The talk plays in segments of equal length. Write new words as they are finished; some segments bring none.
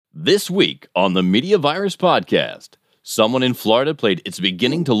This week on the Media Virus Podcast, someone in Florida played It's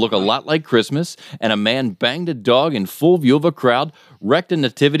Beginning to Look a Lot Like Christmas, and a man banged a dog in full view of a crowd, wrecked a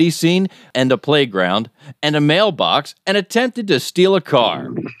nativity scene and a playground, and a mailbox, and attempted to steal a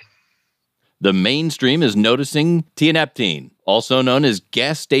car. The mainstream is noticing tianeptine, also known as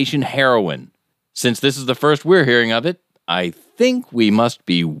gas station heroin. Since this is the first we're hearing of it, I think we must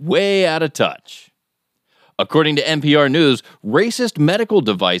be way out of touch. According to NPR News, racist medical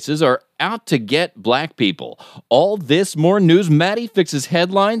devices are out to get black people. All this, more news. Maddie fixes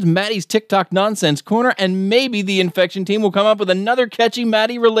headlines, Maddie's TikTok nonsense corner, and maybe the infection team will come up with another catchy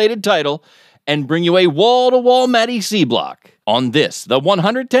Maddie-related title and bring you a wall-to-wall Maddie C-block on this, the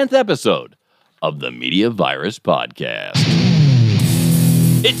 110th episode of the Media Virus Podcast.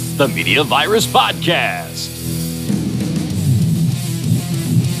 It's the Media Virus Podcast.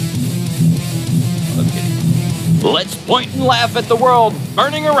 Let's point and laugh at the world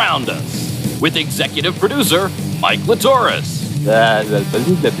burning around us with executive producer Mike Latoris. We're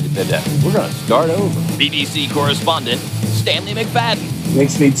going to start over. BBC correspondent Stanley McFadden.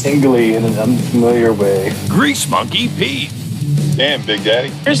 Makes me tingly in an unfamiliar way. Grease Monkey Pete. Damn, Big Daddy.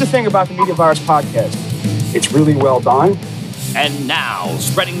 Here's the thing about the Media Virus Podcast. It's really well done. And now,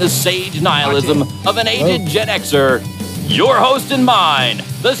 spreading the sage nihilism of an aged Gen Xer, your host and mine,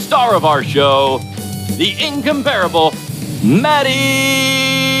 the star of our show, the incomparable Maddie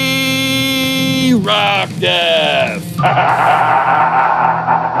Rockdeath.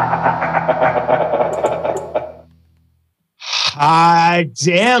 Hi,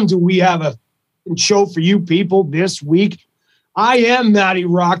 damn, do we have a show for you people this week? I am Maddie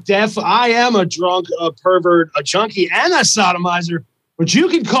Rockdeath. I am a drunk, a pervert, a junkie, and a sodomizer, but you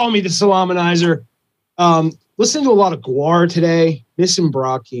can call me the Salamanizer. Listening to a lot of Guar today, missing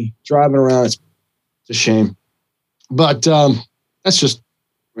Brocky, driving around. It's a shame. But that's just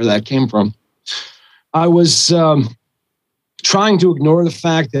where that came from. I was trying to ignore the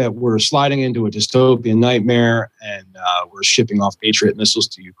fact that we're sliding into a dystopian nightmare and we're shipping off Patriot missiles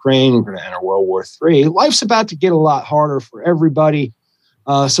to Ukraine. We're going to enter World War III. Life's about to get a lot harder for everybody.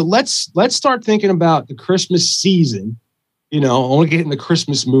 So let's start thinking about the Christmas season. I want to get in the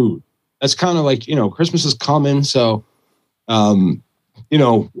Christmas mood. That's kind of like, Christmas is coming. So, how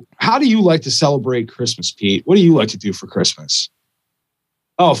do you like to celebrate Christmas, Pete? What do you like to do for Christmas?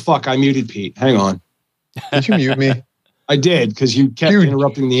 Oh, fuck, I muted Pete. Hang on. Did you mute me? I did, because you kept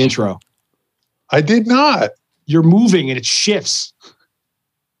interrupting the intro. I did not. You're moving and it shifts.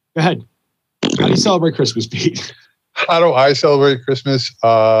 Go ahead. How do you celebrate Christmas, Pete? How do I celebrate Christmas?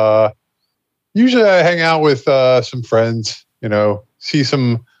 Usually I hang out with some friends, see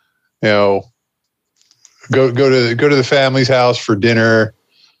some, go to the family's house for dinner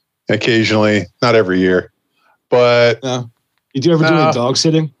occasionally, not every year. But you do ever do any dog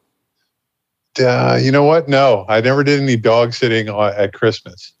sitting? You know what? No, I never did any dog sitting at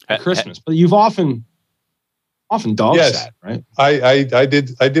Christmas. But you've often dog sat, right? I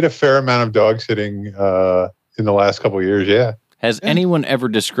did a fair amount of dog sitting in the last couple of years. Yeah. Has anyone ever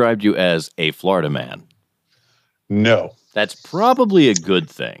described you as a Florida man? No. That's probably a good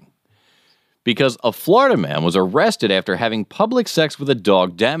thing. Because a Florida man was arrested after having public sex with a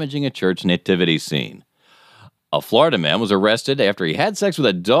dog, damaging a church nativity scene. A Florida man was arrested after he had sex with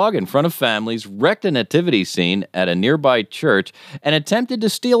a dog in front of families, wrecked a nativity scene at a nearby church, and attempted to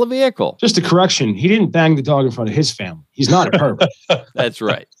steal a vehicle. Just a correction, he didn't bang the dog in front of his family. He's not a pervert. That's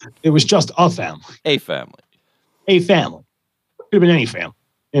right. It was just a family. A family. A family. Could have been any family,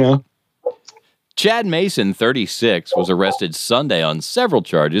 Chad Mason, 36, was arrested Sunday on several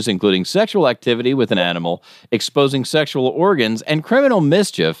charges, including sexual activity with an animal, exposing sexual organs, and criminal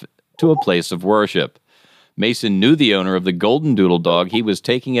mischief to a place of worship. Mason knew the owner of the Golden Doodle dog. He was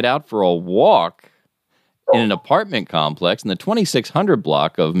taking it out for a walk in an apartment complex in the 2600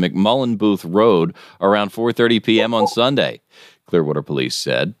 block of McMullen Booth Road around 4:30 p.m. on Sunday, Clearwater police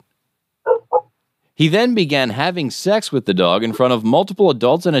said. He then began having sex with the dog in front of multiple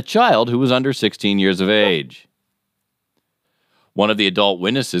adults and a child who was under 16 years of age. One of the adult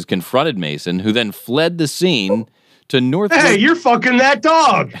witnesses confronted Mason, who then fled the scene to Northwood. Hey, you're fucking that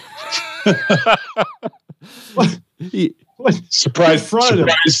dog! Surprised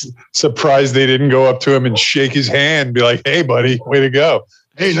they didn't go up to him and shake his hand and be like, hey, buddy, way to go.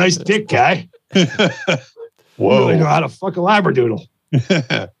 Hey, nice dick, guy. Whoa. You really know how to fuck a Labradoodle.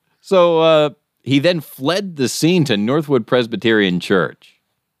 So he then fled the scene to Northwood Presbyterian Church.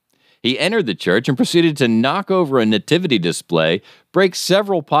 He entered the church and proceeded to knock over a nativity display, break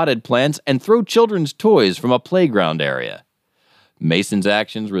several potted plants, and throw children's toys from a playground area. Mason's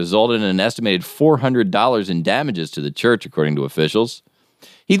actions resulted in an estimated $400 in damages to the church, according to officials.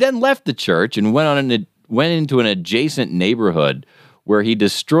 He then left the church and went into an adjacent neighborhood where he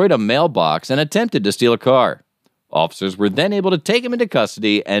destroyed a mailbox and attempted to steal a car. Officers were then able to take him into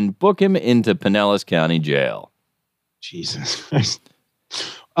custody and book him into Pinellas County Jail. Jesus Christ.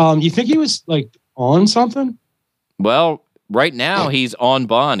 You think he was like on something? Well, right now he's on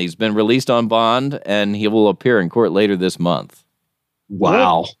bond. He's been released on bond, and he will appear in court later this month.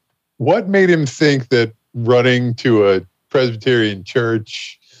 Wow. What made him think that running to a Presbyterian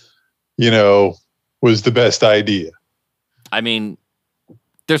church, was the best idea? I mean,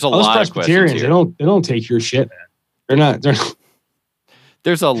 there's a Those lot of questions Presbyterians, here. they don't take your shit, man. They're not.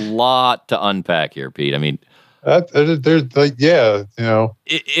 There's a lot to unpack here, Pete. I mean, there's like,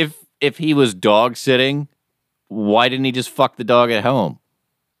 if he was dog sitting, why didn't he just fuck the dog at home?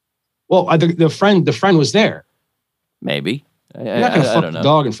 Well, the friend was there. Maybe. You're not gonna fuck the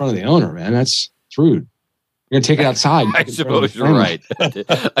dog in front of the owner, man. That's rude. You're gonna take it outside. I suppose you're right.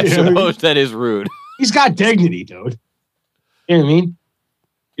 I suppose that is rude. He's got dignity, dude. You know what I mean?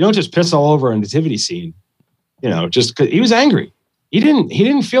 You don't just piss all over a nativity scene. Just because he was angry. He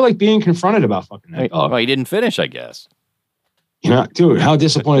didn't feel like being confronted about fucking that dog. Well, he didn't finish, I guess. Dude, how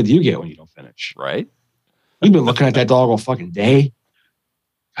disappointed do you get when you don't finish? Right? You've been looking at that dog all fucking day.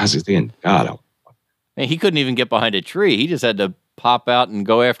 I was thinking, God, And he couldn't even get behind a tree. He just had to pop out and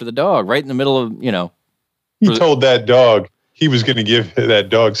go after the dog right in the middle of, He told that dog he was going to give that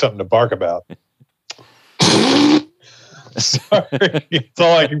dog something to bark about. Sorry, it's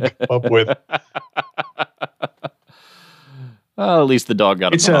all I can come up with. Well, at least the dog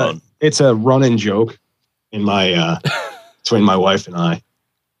got a bone. It's a running joke in my between my wife and I,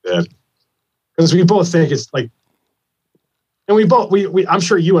 because we both think it's like, and we I'm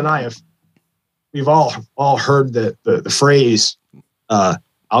sure you and I we've all heard the phrase,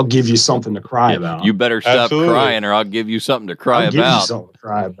 "I'll give you something to cry about." You better stop Absolutely. crying, or I'll give you something to cry I'll give you about. something to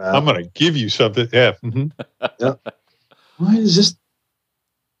cry about. I'm going to give you something. Yeah. Mm-hmm. Yep. Why is this?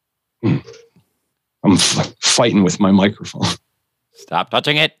 I'm fighting with my microphone. Stop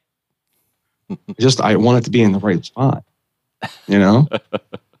touching it. I want it to be in the right spot. You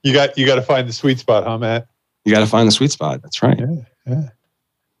You got to find the sweet spot, huh, Matt? You got to find the sweet spot. That's right. Yeah.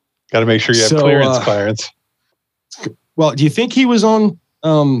 Got to make sure you have clearance. Well, do you think he was on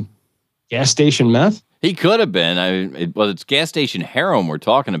gas station meth? He could have been. It's gas station heroin we're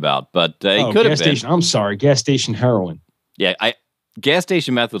talking about, but he could have been. I'm sorry, gas station heroin. Yeah, gas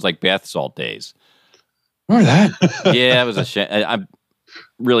station meth was like bath salt days. Remember that? Yeah, it was a shame. I'm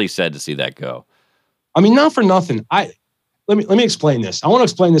really sad to see that go. I mean, not for nothing. Let me explain this. I want to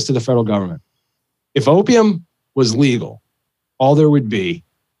explain this to the federal government. If opium was legal, all there would be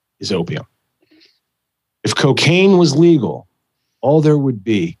is opium. If cocaine was legal, all there would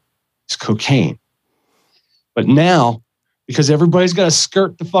be is cocaine. But now, because everybody's got to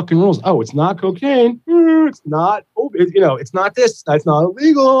skirt the fucking rules. Oh, it's not cocaine. It's not. It's not this. That's not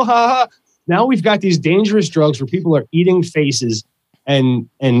illegal. Ha ha. Now we've got these dangerous drugs where people are eating faces and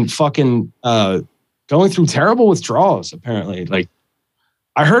fucking going through terrible withdrawals. Apparently, like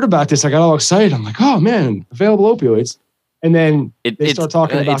I heard about this, I got all excited. I'm like, oh man, available opioids. And then they start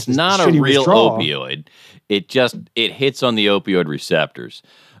talking about it's not a real opioid. It hits on the opioid receptors.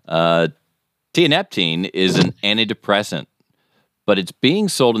 Tianeptine is an antidepressant, but it's being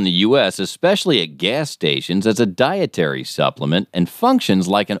sold in the U.S., especially at gas stations, as a dietary supplement and functions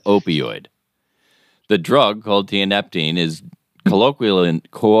like an opioid. The drug, called tianeptine, is colloquially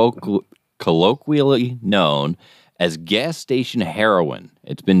known as gas station heroin.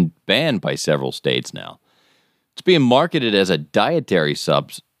 It's been banned by several states now. It's being marketed as a dietary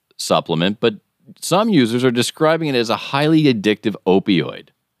supplement, but some users are describing it as a highly addictive opioid.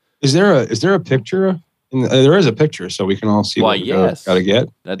 Is there a picture? There is a picture, so we can all see what we got to get.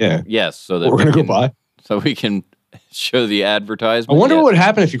 Yes, so that we're going to go by. So we can show the advertisement. I wonder what would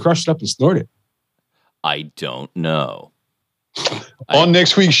happen if you crushed it up and snorted it. I don't know. On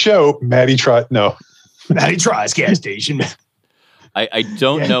next week's show, Maddie tries gas station. I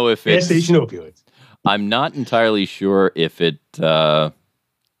don't know if it's gas station opioids. I'm not entirely sure if it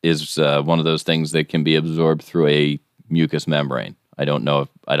is one of those things that can be absorbed through a mucous membrane. I don't know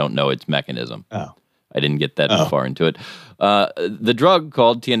its mechanism. Oh. I didn't get that far into it. The drug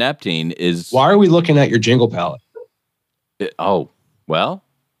called tianeptine is... Why are we looking at your jingle palette?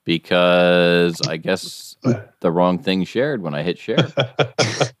 Because I guess the wrong thing shared when I hit share.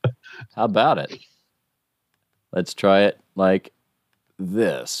 How about it? Let's try it like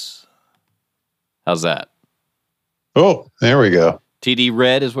this. How's that? Oh, there we go. TD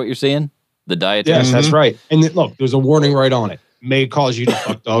red is what you're seeing? The dietary? Yes, that's right. And look, there's a warning right on it. May cause you to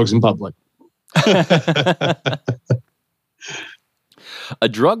fuck dogs in public. A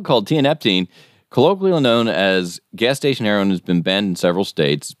drug called tianeptine, colloquially known as gas station heroin, has been banned in several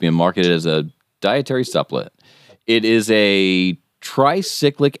states. It's being marketed as a dietary supplement. It is a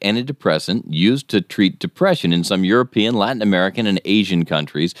tricyclic antidepressant used to treat depression in some European, Latin American, and Asian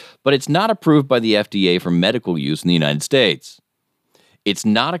countries, but it's not approved by the FDA for medical use in the United States. It's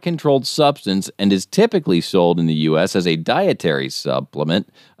not a controlled substance and is typically sold in the U.S. as a dietary supplement,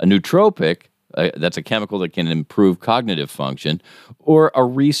 a nootropic, that's a chemical that can improve cognitive function, or a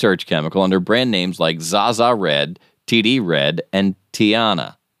research chemical under brand names like Zaza Red, TD Red, and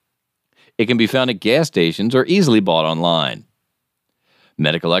Tiana. It can be found at gas stations or easily bought online.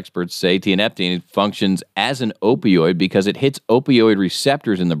 Medical experts say tianeptine functions as an opioid because it hits opioid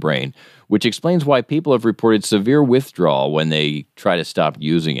receptors in the brain, which explains why people have reported severe withdrawal when they try to stop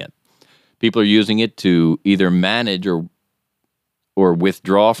using it. People are using it to either manage or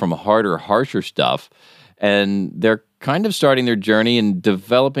withdraw from harder, harsher stuff, and they're kind of starting their journey in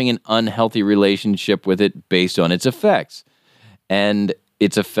developing an unhealthy relationship with it based on its effects. And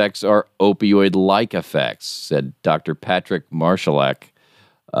its effects are opioid-like effects, said Dr. Patrick Marshallak,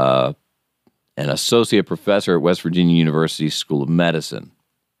 an associate professor at West Virginia University School of Medicine.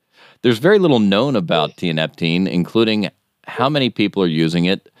 There's very little known about tianeptine, including how many people are using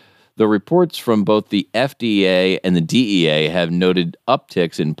it. The reports from both the FDA and the DEA have noted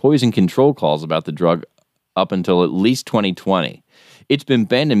upticks in poison control calls about the drug up until at least 2020. It's been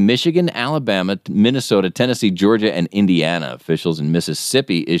banned in Michigan, Alabama, Minnesota, Tennessee, Georgia, and Indiana. Officials in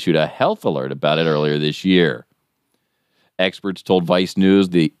Mississippi issued a health alert about it earlier this year. Experts told Vice News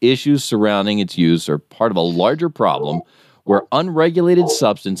the issues surrounding its use are part of a larger problem where unregulated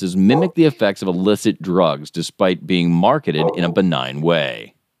substances mimic the effects of illicit drugs despite being marketed in a benign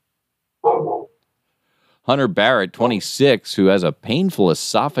way. Hunter Barrett, 26, who has a painful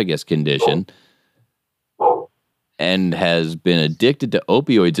esophagus condition and has been addicted to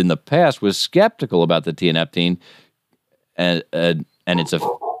opioids in the past, was skeptical about the tianeptine and its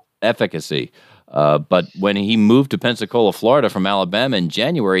efficacy. But when he moved to Pensacola, Florida from Alabama in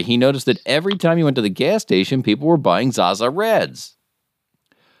January, he noticed that every time he went to the gas station, people were buying Zaza Reds.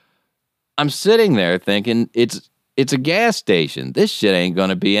 I'm sitting there thinking, it's a gas station. This shit ain't going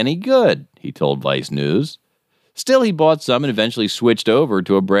to be any good, he told Vice News. Still, he bought some and eventually switched over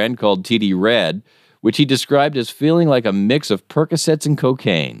to a brand called TD Red, which he described as feeling like a mix of Percocets and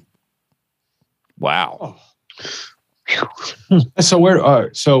cocaine. Wow. So where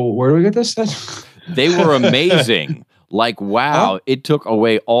do we get this then? They were amazing. Like, wow, it took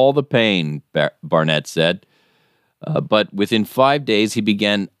away all the pain, Barnett said. But within 5 days, he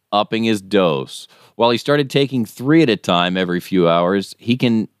began upping his dose. While he started taking 3 at a time every few hours, he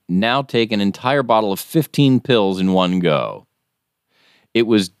can now take an entire bottle of 15 pills in one go. It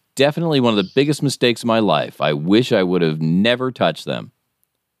was definitely one of the biggest mistakes of my life. I wish I would have never touched them.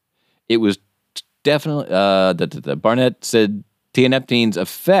 It was definitely, Barnett said tianeptine's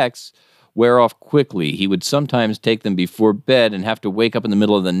effects wear off quickly. He would sometimes take them before bed and have to wake up in the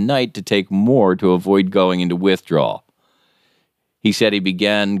middle of the night to take more to avoid going into withdrawal. He said he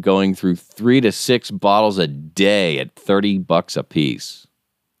began going through 3 to 6 bottles a day at $30 a piece.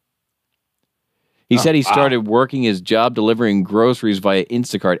 He said he started working his job delivering groceries via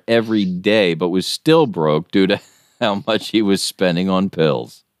Instacart every day, but was still broke due to how much he was spending on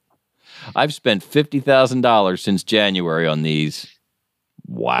pills. I've spent $50,000 since January on these.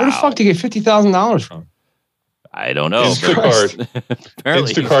 Wow. Where the fuck did you get $50,000 from? I don't know. Instacart.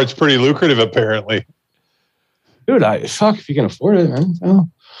 Apparently. Instacart's pretty lucrative, apparently. Dude, fuck if you can afford it, man. No.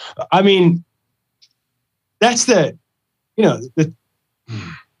 I mean, that's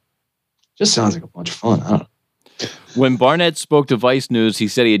just sounds like a bunch of fun. I don't know. When Barnett spoke to Vice News, he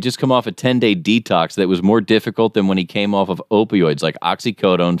said he had just come off a 10-day detox that was more difficult than when he came off of opioids like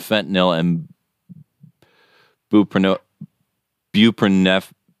oxycodone, fentanyl, and buprenorphine.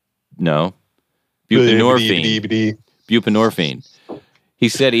 He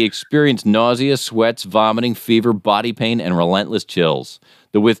said he experienced nausea, sweats, vomiting, fever, body pain, and relentless chills.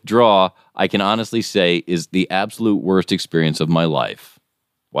 The withdrawal, I can honestly say, is the absolute worst experience of my life.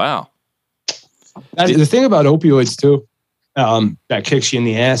 Wow. The thing about opioids, too, that kicks you in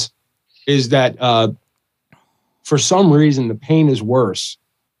the ass, is that for some reason, the pain is worse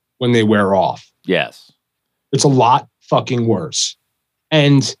when they wear off. Yes. It's a lot fucking worse.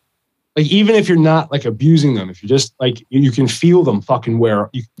 And like, even if you're not like abusing them, if you're just like, you can feel them fucking wear,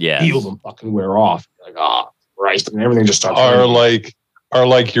 feel them fucking wear off. You're like, oh, Christ, and everything just starts. Are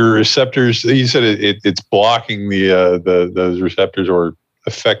like your receptors? You said it's blocking those receptors or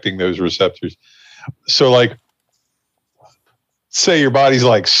affecting those receptors. So like, say your body's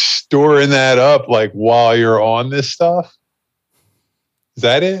like storing that up like while you're on this stuff. Is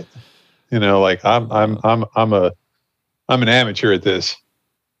that it? You know, like I'm an amateur at this.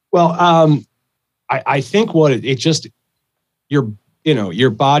 Well, I think what it just your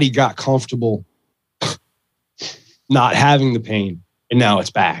body got comfortable not having the pain, and now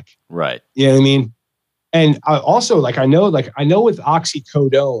it's back. Right. You know what I mean? And I also I know with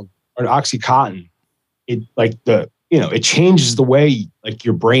oxycodone or Oxycontin, it changes the way like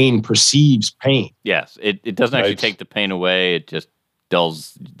your brain perceives pain. Yes, it doesn't actually take the pain away. It just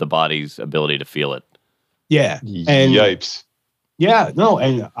dulls the body's ability to feel it. Yeah. And Yipes. Yeah, no,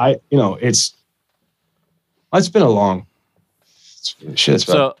 and it's been a long shit.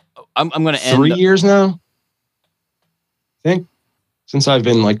 So I'm going to end 3 years now, I think, since I've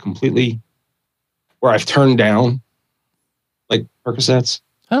been like completely where I've turned down like Percocets.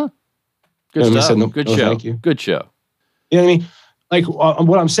 Huh? Good stuff. Said, no, good no, show. Thank you. Good show. You know what I mean? Like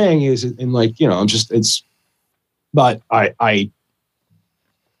what I'm saying is, and like I'm just but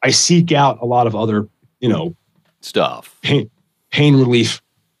I seek out a lot of other Stuff. pain relief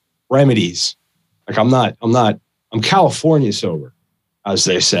remedies. Like I'm California sober, as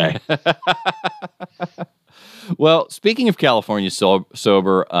they say. Well, speaking of California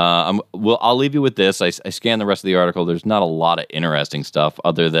sober, I'll leave you with this. I scanned the rest of the article. There's not a lot of interesting stuff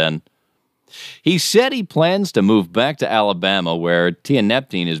other than he said he plans to move back to Alabama where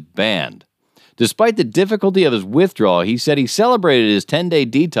tianeptine is banned. Despite the difficulty of his withdrawal, he said he celebrated his 10-day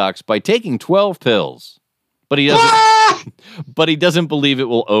detox by taking 12 pills. But he doesn't believe it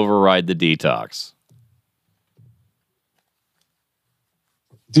will override the detox.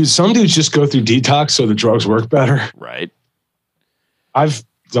 Dude, some dudes just go through detox so the drugs work better. Right. I've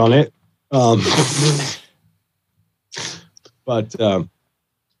done it. But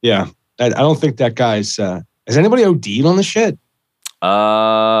yeah, I don't think that guy's. Has anybody OD'd on the shit?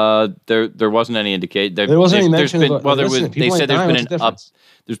 There wasn't any indicate. There wasn't any mention. They said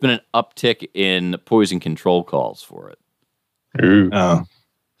there's been an uptick in poison control calls for it. Ooh. Oh.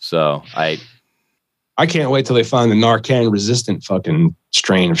 So I can't wait till they find the Narcan resistant fucking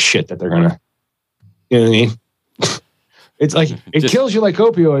strain of shit that they're gonna. You know what I mean? It's like it kills you like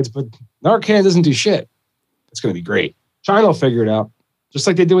opioids, but Narcan doesn't do shit. It's gonna be great. China will figure it out, just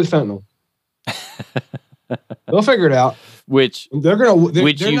like they did with fentanyl. They'll figure it out. Listen,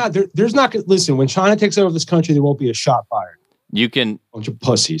 when China takes over this country, there won't be a shot fired. You can bunch of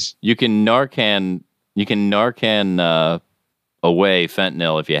pussies. You can Narcan away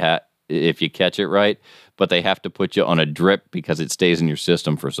fentanyl if you catch it right, but they have to put you on a drip because it stays in your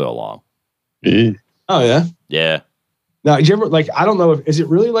system for so long. Oh yeah, yeah. Now, did you ever I don't know is it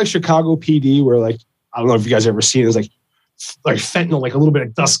really like Chicago PD where I don't know if you guys ever seen it. It's like fentanyl, like a little bit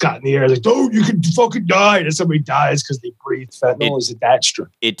of dust got in the air. It's like, oh, you could fucking die, and somebody dies because they breathe fentanyl. Is it that strong?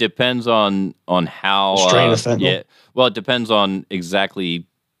 It depends on how strain of fentanyl. Yeah, well, it depends on exactly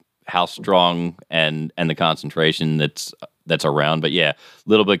how strong and the concentration that's around. But yeah, a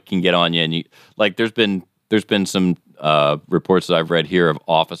little bit can get on you, and there's been some reports that I've read here of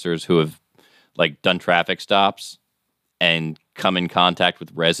officers who have done traffic stops and come in contact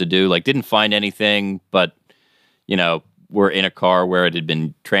with residue. Didn't find anything, but were in a car where it had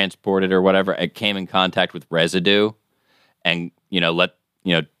been transported or whatever. It came in contact with residue, and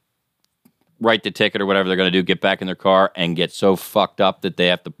write the ticket or whatever they're going to do. Get back in their car and get so fucked up that they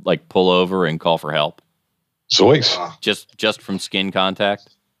have to pull over and call for help. Zoinks. Just from skin contact.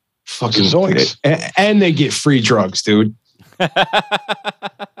 Fucking zoinks. And they get free drugs, dude.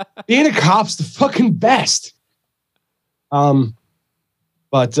 Being a cop's the fucking best. But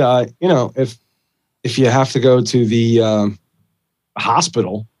if you have to go to the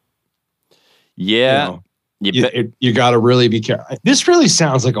hospital, yeah, you got to really be careful. This really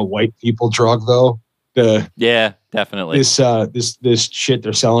sounds like a white people drug, though. Yeah, definitely. This shit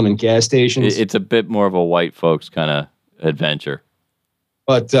they're selling in gas stations. It's a bit more of a white folks kind of adventure.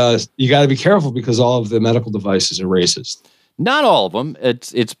 But you got to be careful because all of the medical devices are racist. Not all of them.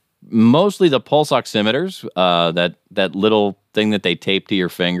 It's mostly the pulse oximeters, that little thing that they tape to your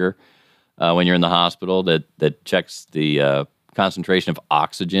finger when you're in the hospital that checks the concentration of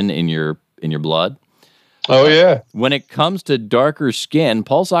oxygen in your blood. Oh yeah. When it comes to darker skin,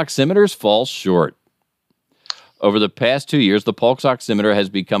 pulse oximeters fall short. Over the past 2 years, the pulse oximeter has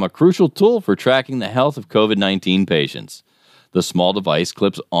become a crucial tool for tracking the health of COVID-19 patients. The small device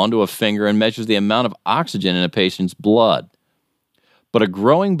clips onto a finger and measures the amount of oxygen in a patient's blood. But a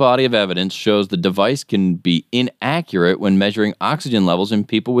growing body of evidence shows the device can be inaccurate when measuring oxygen levels in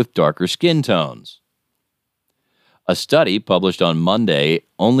people with darker skin tones. A study published on Monday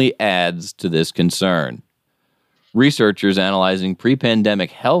only adds to this concern. Researchers analyzing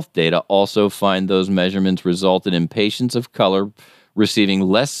pre-pandemic health data also find those measurements resulted in patients of color receiving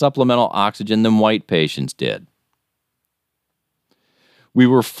less supplemental oxygen than white patients did. We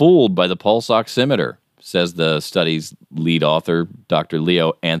were fooled by the pulse oximeter, says the study's lead author, Dr.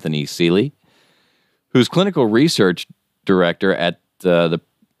 Leo Anthony Seeley, who's clinical research director at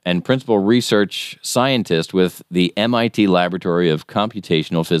and principal research scientist with the MIT Laboratory of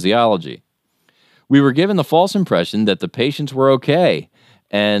Computational Physiology. We were given the false impression that the patients were okay,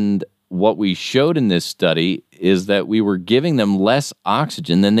 and what we showed in this study is that we were giving them less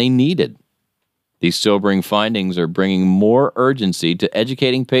oxygen than they needed. These sobering findings are bringing more urgency to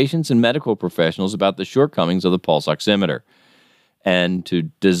educating patients and medical professionals about the shortcomings of the pulse oximeter and to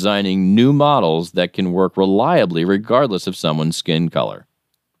designing new models that can work reliably regardless of someone's skin color.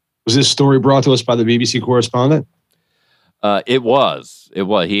 Was this story brought to us by the BBC correspondent? It was.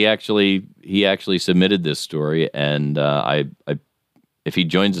 He actually submitted this story, and I if he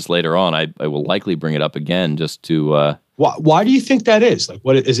joins us later on, I will likely bring it up again just to. Why do you think that is? Like,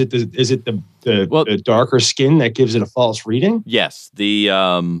 what is it? The darker skin that gives it a false reading? Yes, the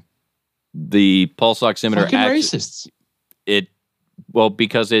pulse oximeter. Fucking racists.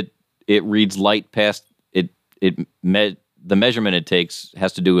 Because it reads light past it. The measurement it takes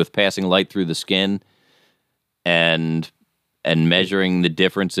has to do with passing light through the skin, and measuring the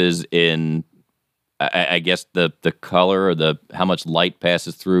differences in, I guess the color or how much light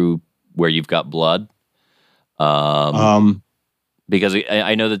passes through where you've got blood. Because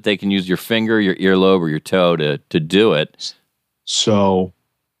I know that they can use your finger, your earlobe, or your toe to do it. So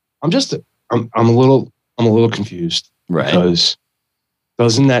I'm a little confused, right? Because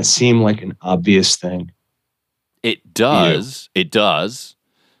doesn't that seem like an obvious thing? It does. It does.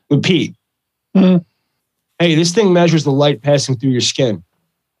 But Pete, hey, this thing measures the light passing through your skin.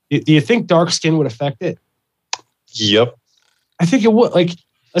 Do you think dark skin would affect it? Yep. I think it would. Like,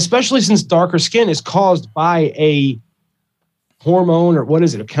 especially since darker skin is caused by a hormone, or what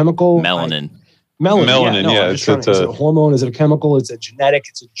is it? A chemical? Melanin. Melanin. Yeah. Is it a hormone? Is it a chemical? It's a genetic.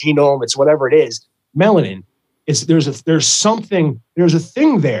 It's a genome. It's whatever it is. Melanin. There's a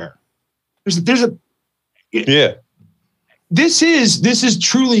thing there. Yeah. This is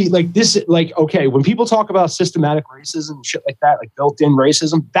truly like this. Like, okay, when people talk about systematic racism and shit like that, like built-in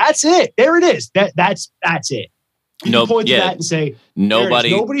racism, that's it. There it is. That's it. You can point to that and say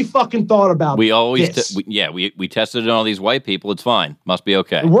nobody fucking thought about. We always we tested it on all these white people. It's fine. Must be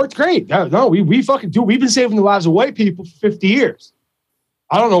okay. It worked great. No, we fucking do. We've been saving the lives of white people for 50 years.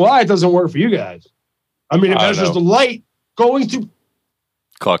 I don't know why it doesn't work for you guys. I mean, it measures the light going through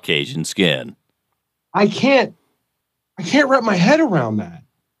Caucasian skin. I can't wrap my head around that.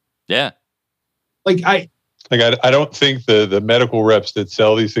 Yeah. I don't think the medical reps that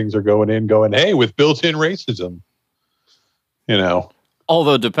sell these things are going, hey, with built-in racism. You know.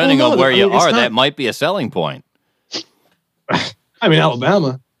 Although depending on where you are, that might be a selling point. I mean,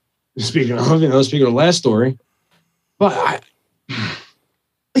 Alabama. Speaking of the last story. But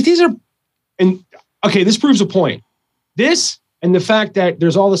these are, and okay, this proves a point. This and the fact that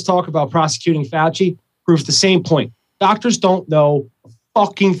there's all this talk about prosecuting Fauci proves the same point. Doctors don't know a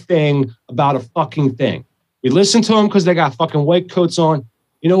fucking thing about a fucking thing. We listen to them because they got fucking white coats on.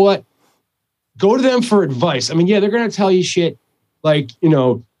 You know what? Go to them for advice. I mean, yeah, they're going to tell you shit like,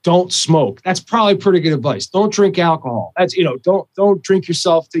 don't smoke. That's probably pretty good advice. Don't drink alcohol. That's, don't drink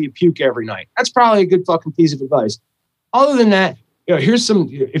yourself till you puke every night. That's probably a good fucking piece of advice. Other than that, here's some,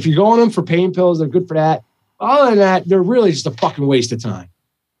 if you're going them for pain pills, they're good for that. Other than that, they're really just a fucking waste of time.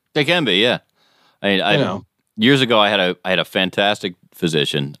 They can be, yeah. I mean, years ago, I had a fantastic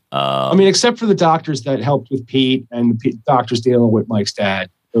physician. Except for the doctors that helped with Pete and the doctors dealing with Mike's dad.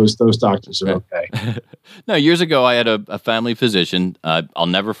 Those doctors are okay. No, years ago, I had a family physician. I'll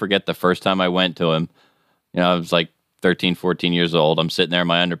never forget the first time I went to him. I was like 13, 14 years old. I'm sitting there in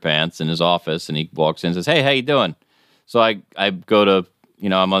my underpants in his office, and he walks in and says, "Hey, how you doing?" So I go to,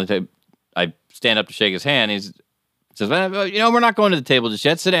 I'm on the table. I stand up to shake his hand. He says, "We're not going to the table just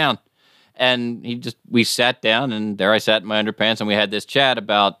yet. Sit down." And we sat down, and there I sat in my underpants, and we had this chat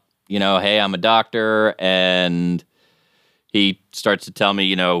about, hey, I'm a doctor, and he starts to tell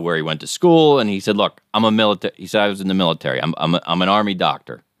me, where he went to school, and he said, "Look, I'm a military." He said, "I was in the military. I'm an Army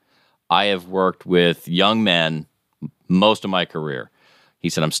doctor. I have worked with young men most of my career." He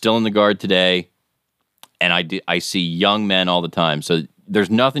said, "I'm still in the Guard today, and I see young men all the time. So there's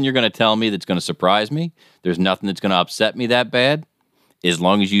nothing you're going to tell me that's going to surprise me. There's nothing that's going to upset me that bad. As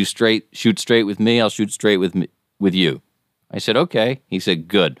long as you shoot straight with me, I'll shoot straight with you." I said, "Okay." He said,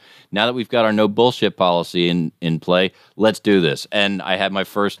 "Good. Now that we've got our no bullshit policy in play, let's do this." And I had my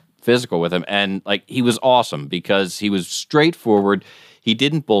first physical with him, and he was awesome because he was straightforward. He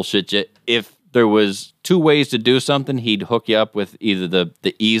didn't bullshit you. If there was two ways to do something, he'd hook you up with either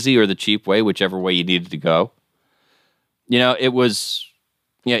the easy or the cheap way, whichever way you needed to go. You know, it was,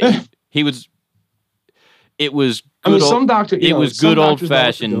 he was. It was. Good some doctor. It was good old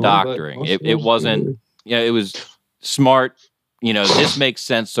fashioned doctoring. It wasn't. It was smart. You know, this makes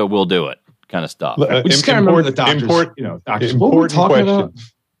sense, so we'll do it. Kind of stuff. We just can't remember the doctors. Doctors. What were we talking about?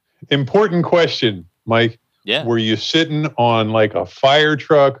 Important question, Mike. Yeah. Were you sitting on like a fire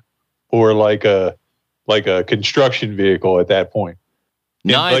truck or like a construction vehicle at that point?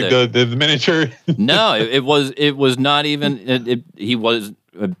 Neither. Like the miniature. No, it was not even.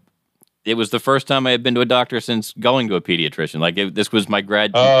 It was the first time I had been to a doctor since going to a pediatrician. Like this was my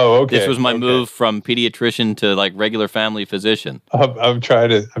grad. Oh, okay. This was my move from pediatrician to like regular family physician. I'm trying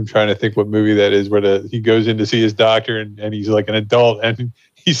to think what movie that is where he goes in to see his doctor and he's like an adult and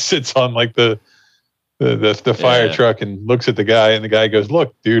he sits on like the fire truck and looks at the guy and the guy goes,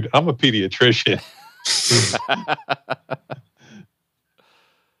 "Look, dude, I'm a pediatrician."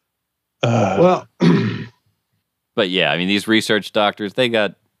 Well, but yeah, I mean, these research doctors, they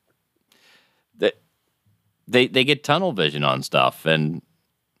get tunnel vision on stuff, and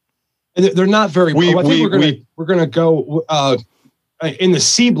they're not very. I think we're gonna go in the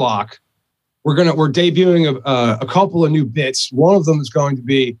C block. We're debuting a couple of new bits. One of them is going to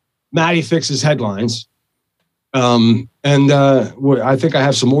be Matty fixes headlines, and I think I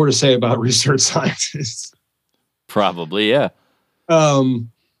have some more to say about research scientists. Probably, yeah.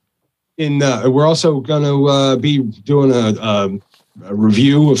 We're also going to be doing a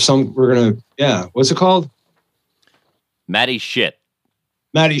review of some. We're going to, what's it called? Matty's shit.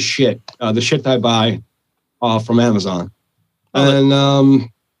 Matty's shit. The shit I buy from Amazon. B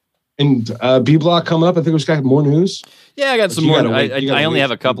Block coming up. I think we've got more news. Yeah, I got some more. I only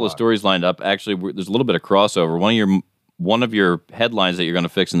have a couple of stories lined up. Actually, there's a little bit of crossover. One of your headlines that you're going to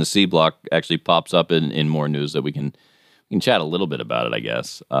fix in the C Block actually pops up in more news that we can chat a little bit about it, I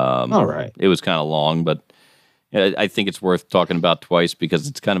guess. All right. It was kind of long, but I think it's worth talking about twice because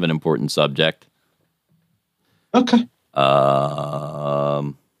it's kind of an important subject. Okay.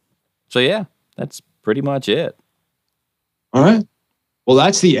 So yeah, that's pretty much it. All right. Well,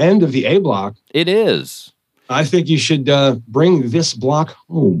 that's the end of the A block. It is. I think you should bring this block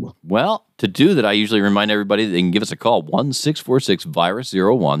home. Well, to do that, I usually remind everybody that they can give us a call,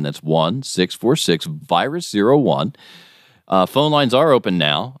 1-646-VIRUS-01. That's 1-646-VIRUS-01. Phone lines are open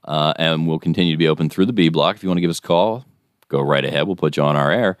now, and will continue to be open through the B block. If you want to give us a call, go right ahead. We'll put you on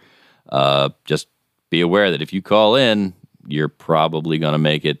our air. Just be aware that if you call in, you're probably going to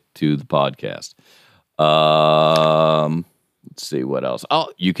make it to the podcast. Let's see what else.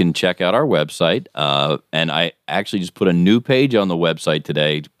 Oh, you can check out our website. And I actually just put a new page on the website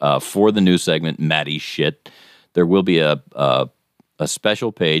today for the new segment, Matty's Shit. There will be a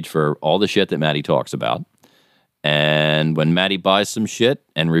special page for all the shit that Matty talks about. And when Matty buys some shit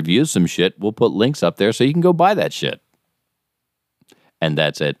and reviews some shit, we'll put links up there so you can go buy that shit. And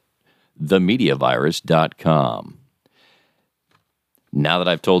that's at themediavirus.com. Now that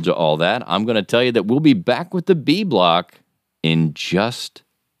I've told you all that, I'm going to tell you that we'll be back with the B block in just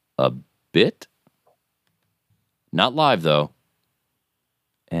a bit. Not live, though.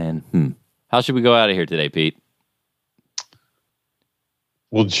 And, how should we go out of here today, Pete?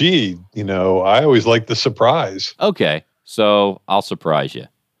 Well, gee, I always like the surprise. Okay, so I'll surprise you.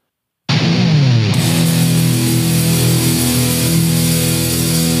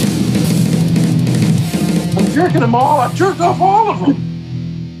 I'm jerking them all. I've jerked off all of them.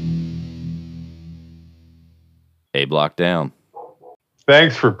 A block down.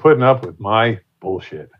 Thanks for putting up with my bullshit.